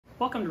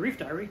Welcome to Reef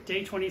Diary,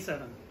 day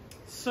 27.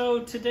 So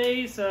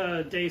today's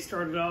day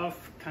started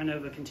off kind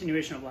of a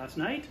continuation of last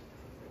night.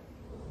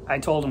 I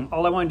told him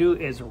all I want to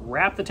do is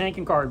wrap the tank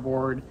in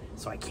cardboard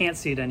so I can't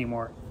see it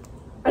anymore.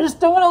 I just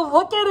don't want to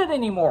look at it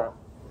anymore.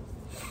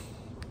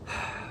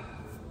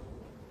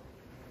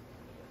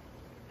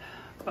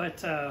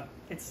 But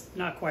it's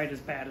not quite as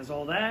bad as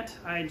all that.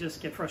 I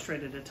just get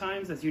frustrated at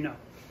times, as you know.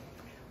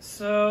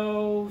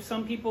 So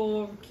some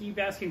people keep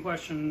asking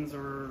questions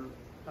or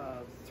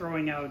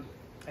throwing out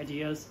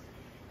ideas,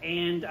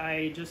 and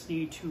I just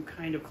need to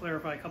kind of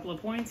clarify a couple of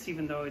points,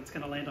 even though it's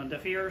going to land on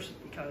deaf ears,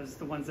 because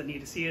the ones that need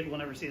to see it will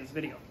never see this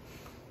video.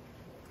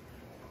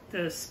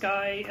 The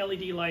sky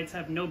LED lights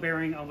have no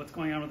bearing on what's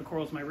going on with the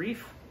corals in my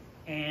reef,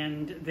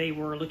 and they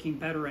were looking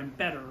better and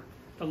better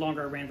the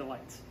longer I ran the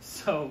lights.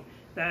 So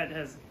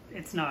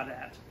it's not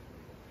that.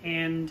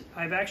 And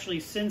I've actually,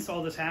 since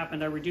all this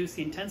happened, I reduced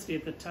the intensity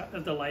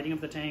of the lighting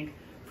of the tank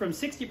from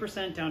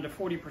 60% down to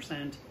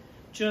 40%,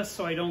 just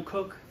so I don't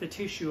cook the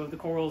tissue of the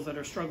corals that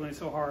are struggling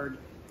so hard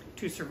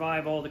to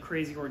survive all the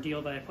crazy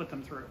ordeal that I put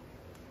them through.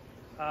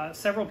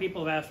 Several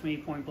people have asked me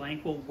point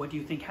blank, well, what do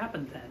you think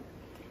happened then?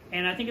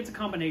 And I think it's a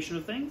combination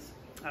of things.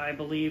 I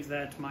believe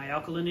that my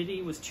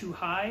alkalinity was too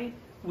high,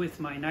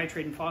 with my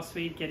nitrate and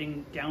phosphate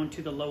getting down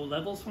to the low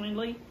levels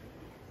finally,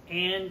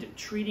 and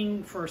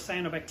treating for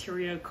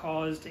cyanobacteria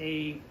caused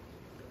a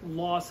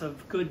loss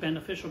of good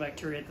beneficial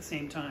bacteria at the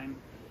same time.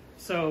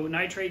 So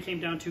nitrate came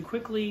down too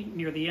quickly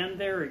near the end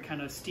there. It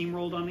kind of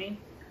steamrolled on me.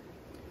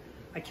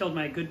 I killed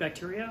my good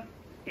bacteria,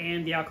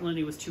 and the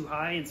alkalinity was too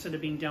high instead of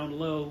being down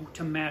low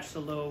to match the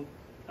low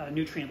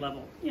nutrient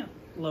level. Yeah,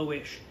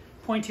 low-ish.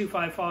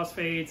 0.25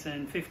 phosphates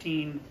and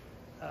 15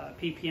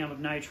 ppm of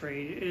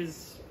nitrate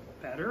is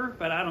better,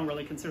 but I don't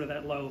really consider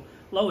that low.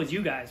 Low as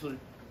you guys with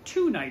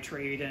 2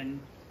 nitrate and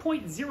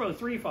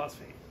 0.03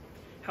 phosphate.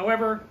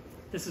 However,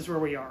 this is where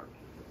we are.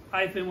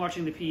 I've been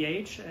watching the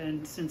pH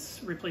and since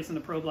replacing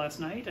the probe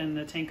last night, and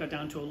the tank got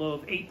down to a low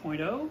of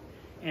 8.0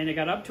 and it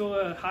got up to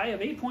a high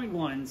of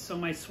 8.1. So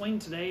my swing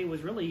today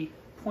was really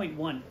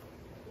 0.1.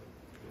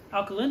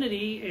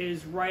 Alkalinity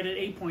is right at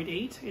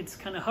 8.8. It's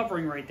kind of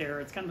hovering right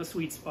there. It's kind of a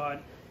sweet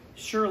spot.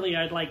 Surely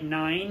I'd like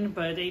 9,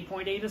 but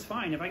 8.8 is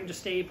fine. If I can just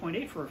stay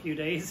 8.8 for a few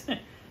days,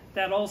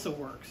 that also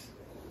works.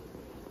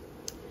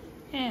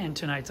 And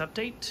tonight's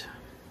update.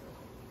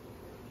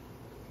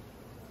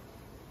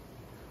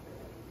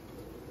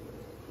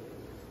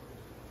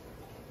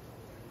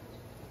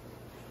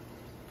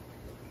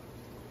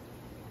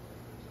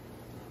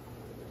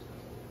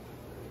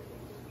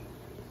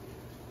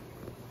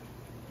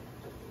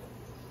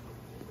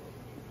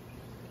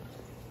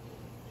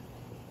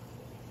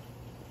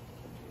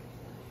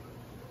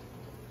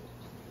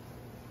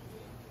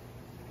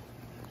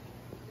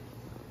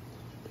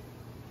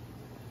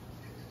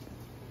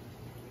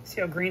 See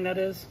how green that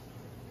is?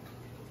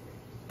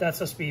 That's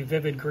supposed to be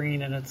vivid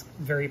green, and it's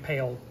very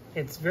pale.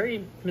 It's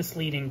very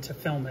misleading to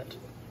film it.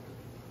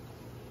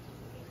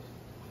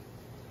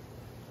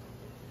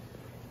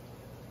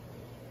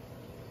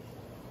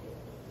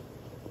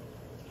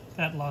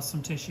 That lost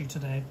some tissue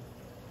today.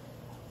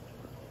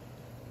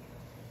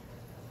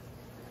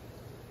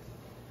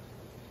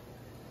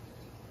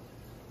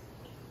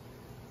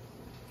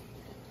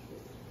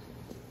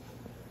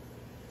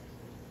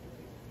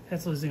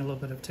 That's losing a little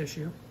bit of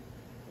tissue.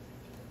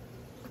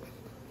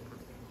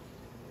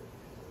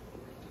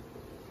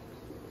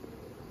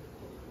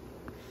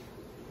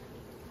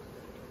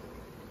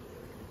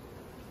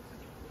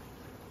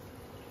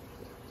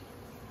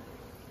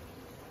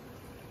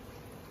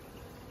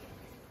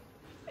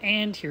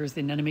 And here's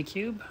the anemone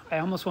cube. I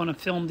almost want to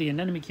film the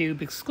anemone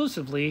cube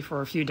exclusively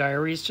for a few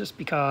diaries just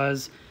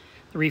because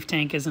the reef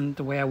tank isn't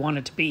the way I want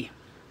it to be.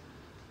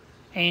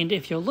 And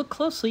if you'll look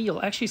closely,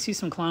 you'll actually see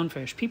some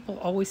clownfish. People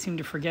always seem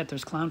to forget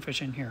there's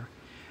clownfish in here.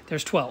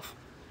 There's 12.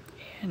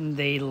 And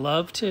they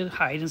love to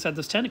hide inside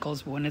those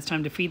tentacles, but when it's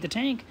time to feed the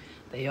tank,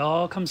 they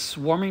all come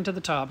swarming to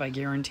the top, I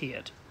guarantee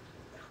it.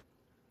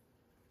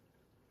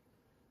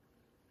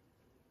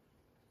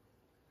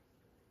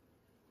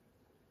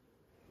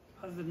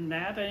 Other than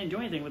that, I didn't do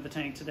anything with the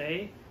tank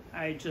today.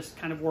 I just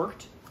kind of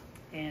worked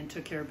and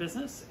took care of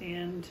business,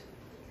 and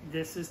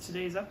this is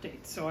today's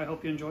update. So I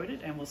hope you enjoyed it,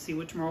 and we'll see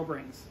what tomorrow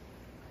brings.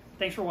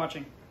 Thanks for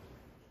watching.